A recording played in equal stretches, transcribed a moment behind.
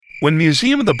When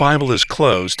Museum of the Bible is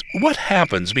closed, what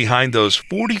happens behind those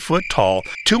 40-foot-tall,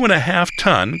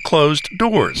 2.5-ton closed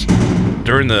doors?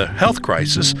 During the health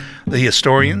crisis, the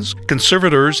historians,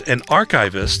 conservators, and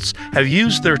archivists have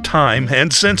used their time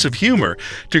and sense of humor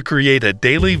to create a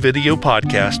daily video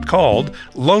podcast called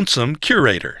Lonesome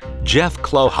Curator. Jeff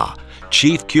Kloha,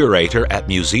 Chief Curator at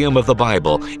Museum of the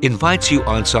Bible, invites you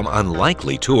on some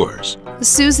unlikely tours.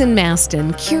 Susan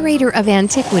Maston, Curator of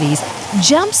Antiquities,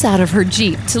 jumps out of her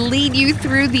Jeep to lead you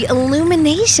through the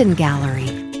Illumination Gallery.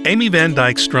 Amy Van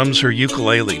Dyke strums her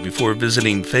ukulele before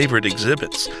visiting favorite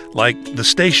exhibits, like the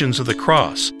Stations of the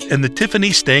Cross and the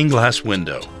Tiffany stained glass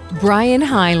window. Brian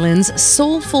Hyland's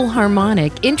Soulful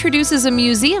Harmonic introduces a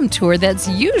museum tour that's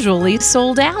usually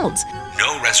sold out.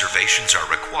 No reservations are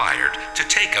required to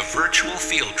take a virtual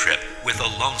field trip with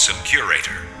a Lonesome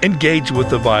Curator. Engage with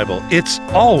the Bible. It's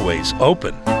always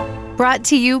open. Brought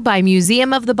to you by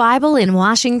Museum of the Bible in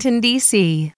Washington, D.C.